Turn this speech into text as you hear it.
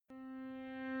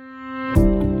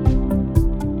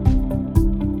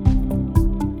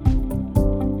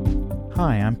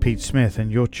Hi, I'm Pete Smith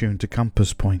and you're tuned to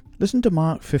Compass Point. Listen to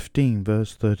Mark 15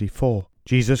 verse 34.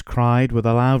 Jesus cried with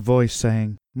a loud voice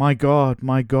saying, my God,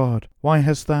 why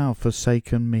hast thou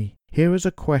forsaken me? Here is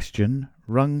a question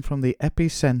wrung from the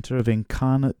epicenter of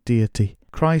incarnate deity.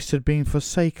 Christ had been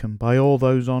forsaken by all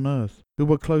those on earth who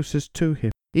were closest to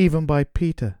him, even by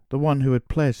Peter, the one who had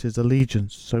pledged his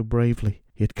allegiance so bravely.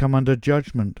 He had come under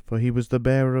judgment, for he was the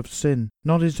bearer of sin,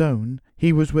 not his own.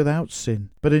 He was without sin,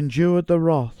 but endured the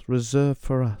wrath reserved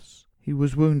for us. He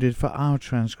was wounded for our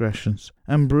transgressions,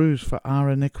 and bruised for our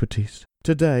iniquities.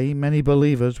 Today many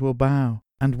believers will bow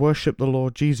and worship the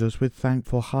Lord Jesus with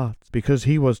thankful hearts, because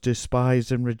he was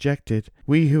despised and rejected.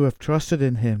 We who have trusted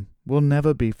in him will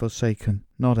never be forsaken,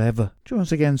 not ever. Join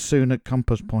us again soon at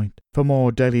Compass Point for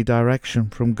more daily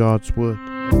direction from God's Word.